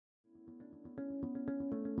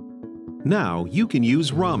Now you can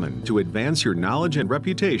use Raman to advance your knowledge and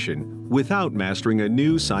reputation without mastering a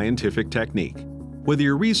new scientific technique. Whether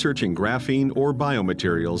you're researching graphene or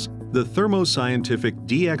biomaterials, the Thermo Scientific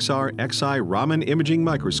DXRxi Raman imaging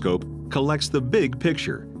microscope collects the big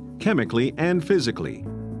picture, chemically and physically,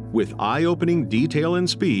 with eye-opening detail and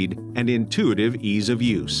speed and intuitive ease of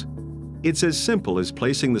use. It's as simple as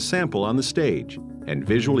placing the sample on the stage and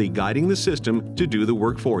visually guiding the system to do the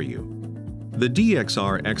work for you. The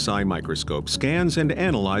DXRxi microscope scans and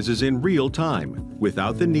analyzes in real time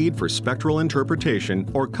without the need for spectral interpretation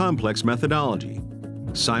or complex methodology,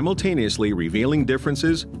 simultaneously revealing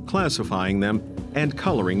differences, classifying them, and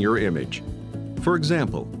coloring your image. For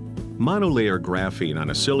example, monolayer graphene on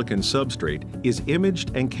a silicon substrate is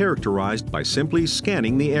imaged and characterized by simply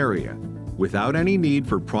scanning the area, without any need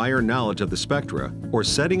for prior knowledge of the spectra or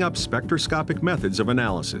setting up spectroscopic methods of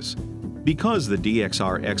analysis. Because the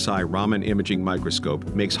DXRxi Raman imaging microscope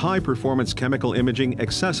makes high-performance chemical imaging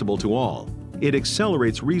accessible to all, it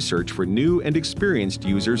accelerates research for new and experienced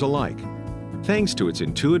users alike. Thanks to its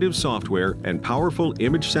intuitive software and powerful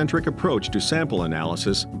image-centric approach to sample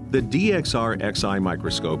analysis, the DXRxi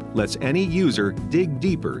microscope lets any user dig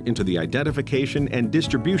deeper into the identification and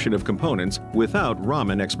distribution of components without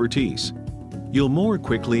Raman expertise. You'll more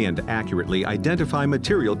quickly and accurately identify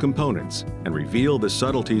material components and reveal the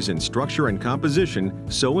subtleties in structure and composition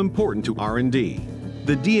so important to R&D.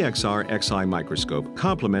 The DXRxi microscope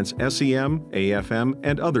complements SEM, AFM,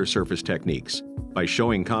 and other surface techniques by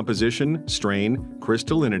showing composition, strain,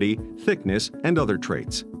 crystallinity, thickness, and other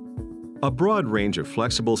traits. A broad range of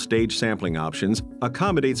flexible stage sampling options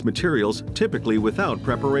accommodates materials typically without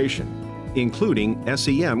preparation, including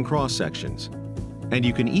SEM cross-sections. And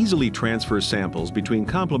you can easily transfer samples between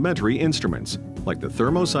complementary instruments, like the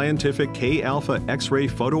Thermo Scientific K-alpha X-ray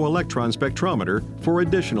photoelectron spectrometer for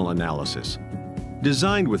additional analysis.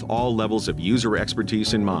 Designed with all levels of user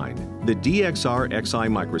expertise in mind, the DXRxi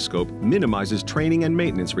microscope minimizes training and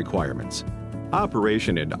maintenance requirements.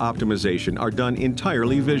 Operation and optimization are done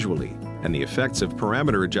entirely visually, and the effects of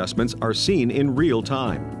parameter adjustments are seen in real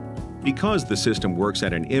time. Because the system works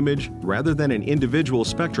at an image rather than an individual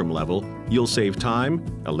spectrum level, you'll save time,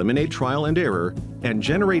 eliminate trial and error, and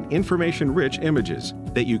generate information-rich images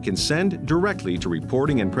that you can send directly to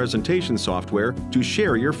reporting and presentation software to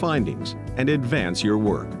share your findings and advance your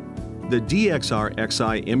work. The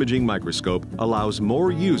DXRxi imaging microscope allows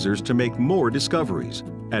more users to make more discoveries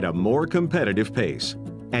at a more competitive pace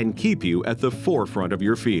and keep you at the forefront of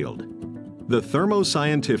your field. The Thermo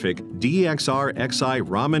Scientific DXRxi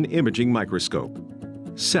Raman imaging microscope.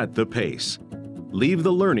 Set the pace. Leave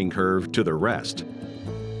the learning curve to the rest.